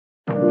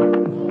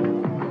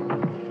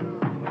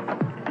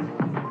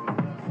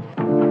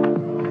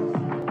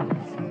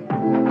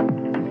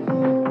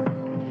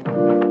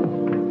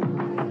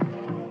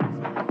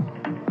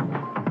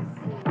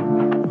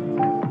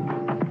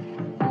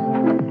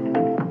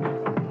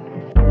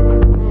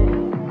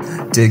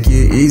take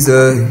it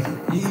easy.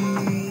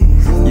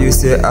 You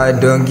say I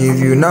don't give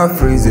you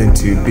enough reason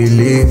to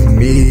believe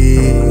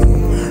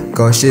me.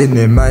 Caution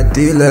in my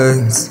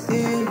dealings.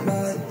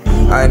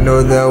 I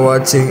know they're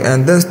watching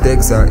and the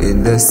stakes are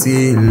in the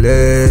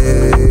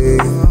ceiling.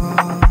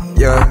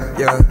 Yeah.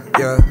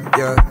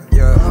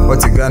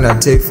 What's it gonna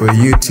take for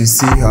you to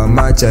see how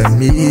much I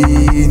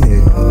mean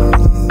it?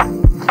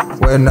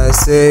 When I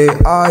say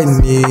I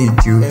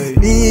need you,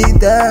 need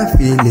that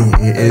feeling.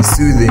 It is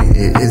soothing,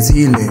 it is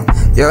healing.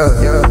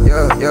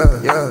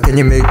 Yeah. Can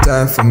you make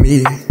time for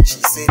me? She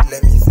said,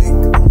 let me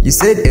think. You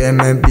said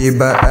M&B,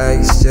 but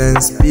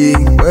actions speak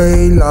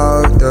way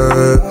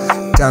louder.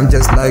 Time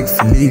just like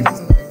Philippe.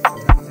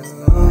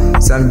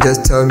 Some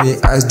just tell me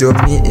eyes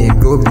don't mean it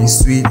go be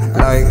sweet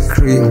like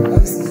cream.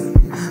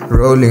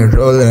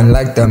 Rolling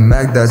like the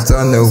Mac that's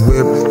on the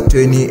whip.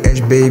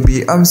 20-inch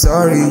baby, I'm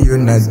sorry you're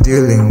not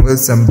dealing with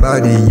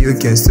somebody you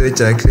can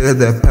switch. I clear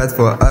the path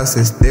for us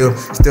is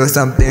still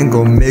something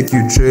gon' make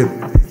you trip.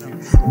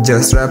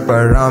 Just wrap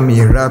around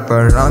me like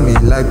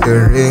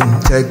the ring.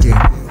 Checking,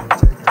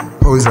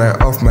 hoes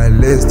right off my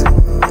list.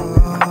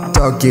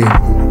 Talking,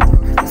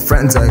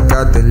 friends I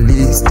got the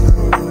least.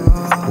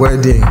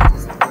 Wedding,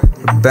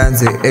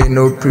 bands it ain't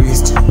no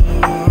priest.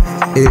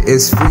 It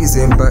is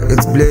freezing but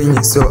it's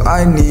blazing, so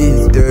I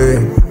need it.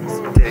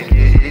 Take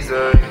it easy.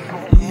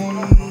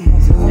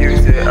 You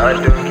say I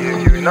don't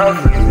give you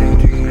enough reason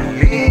to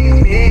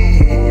believe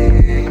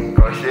me.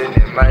 Caution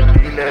in my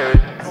dealings.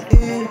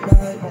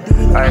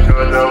 I know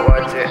they're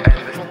watching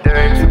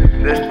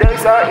and the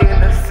stakes are in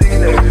the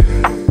ceiling.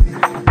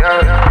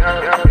 Yeah.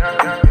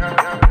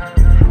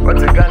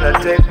 What's it gonna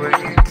take for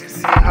you to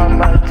see how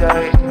much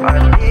I